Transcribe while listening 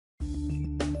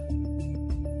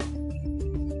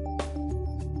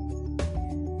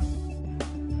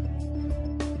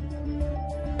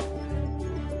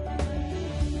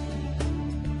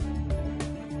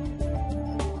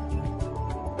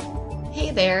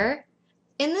there.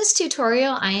 In this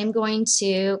tutorial, I am going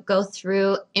to go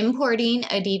through importing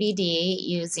a DVD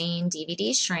using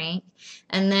DVD Shrink,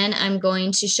 and then I'm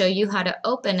going to show you how to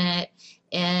open it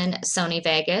in Sony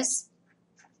Vegas.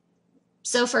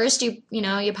 So first,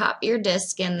 you pop your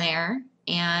disc in there,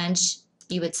 and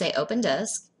you would say Open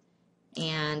Disc,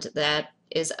 and that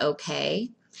is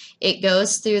okay. It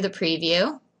goes through the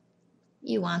preview.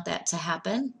 You want that to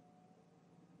happen.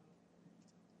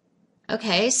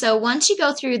 Okay, so once you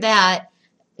go through that,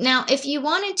 now if you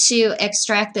wanted to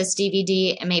extract this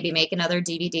DVD and maybe make another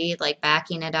DVD, like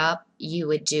backing it up, you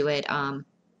would do it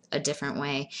a different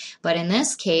way. But in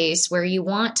this case, where you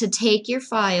want to take your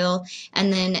file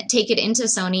and then take it into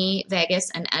Sony Vegas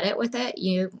and edit with it,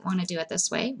 you want to do it this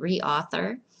way,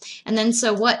 reauthor. And then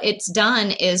so what it's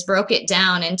done is broke it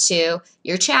down into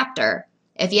your chapter.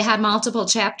 If you had multiple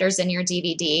chapters in your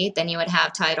DVD, then you would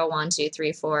have title 1, 2,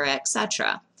 3, 4,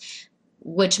 etc.,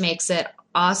 which makes it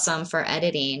awesome for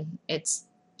editing. It's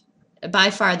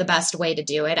by far the best way to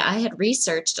do it. I had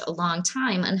researched a long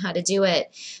time on how to do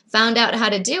it, found out how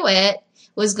to do it,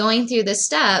 was going through the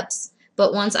steps,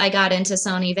 but once I got into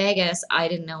Sony Vegas, I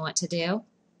didn't know what to do.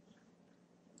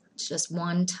 It's just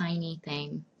one tiny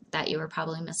thing that you were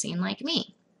probably missing like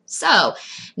me. So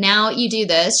now you do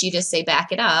this, you just say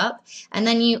back it up, and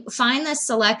then you find the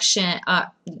selection,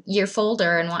 your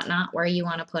folder and whatnot where you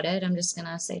want to put it. I'm just going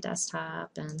to say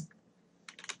desktop and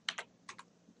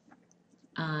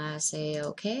say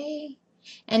okay.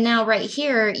 And now right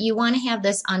here, you want to have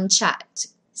this unchecked.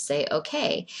 Say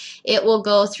okay. It will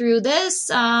go through this,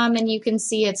 and you can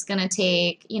see it's going to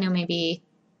take, maybe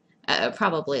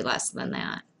probably less than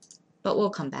that, but we'll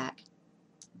come back.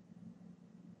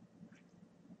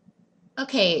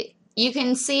 Okay, you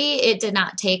can see it did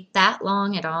not take that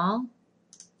long at all.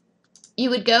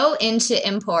 You would go into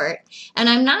import, and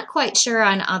I'm not quite sure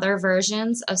on other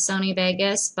versions of Sony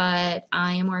Vegas, but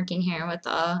I am working here with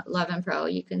the 11 Pro,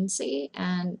 you can see,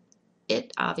 and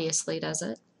it obviously does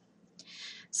it.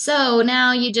 So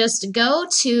now you just go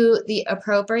to the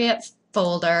appropriate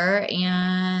folder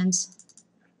and,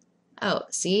 oh,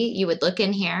 see, you would look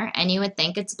in here and you would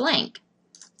think it's blank.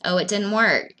 Oh, it didn't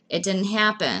work. It didn't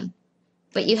happen.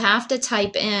 But you have to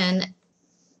type in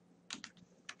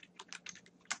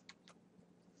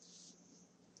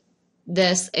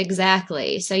this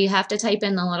exactly. So you have to type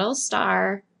in the little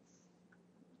star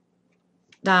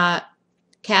dot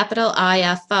capital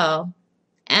IFO,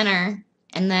 enter,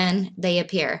 and then they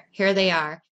appear. Here they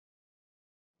are.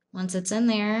 Once it's in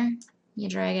there, you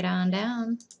drag it on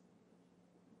down,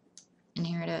 and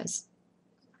here it is.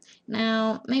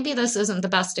 Now, maybe this isn't the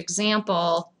best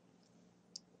example,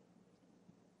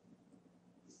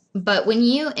 but when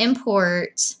you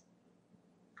import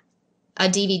a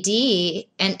DVD,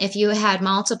 and if you had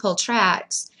multiple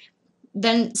tracks,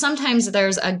 then sometimes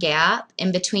there's a gap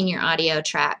in between your audio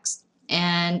tracks,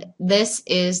 and this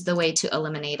is the way to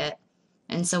eliminate it.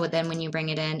 And so then when you bring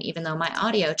it in, even though my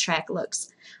audio track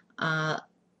looks a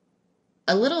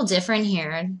little different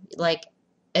here, like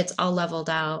it's all leveled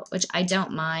out, which I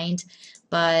don't mind,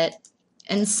 but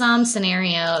in some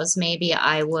scenarios, maybe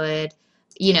I would,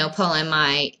 pull in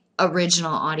my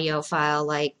original audio file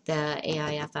like the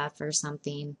AIFF or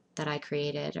something that I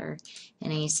created, or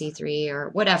an AC3 or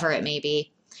whatever it may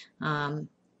be.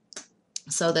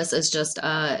 So this is just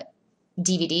a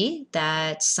DVD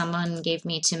that someone gave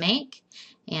me to make,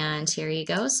 and here you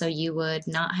go. So you would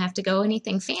not have to go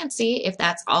anything fancy. If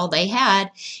that's all they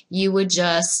had, you would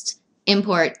just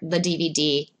import the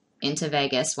DVD into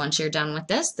Vegas. Once you're done with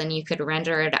this, then you could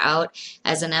render it out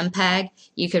as an MPEG.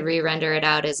 You could re-render it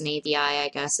out as an AVI, I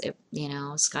guess, if,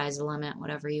 sky's the limit,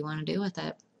 whatever you want to do with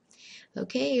it.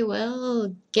 Okay,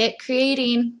 well, get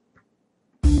creating.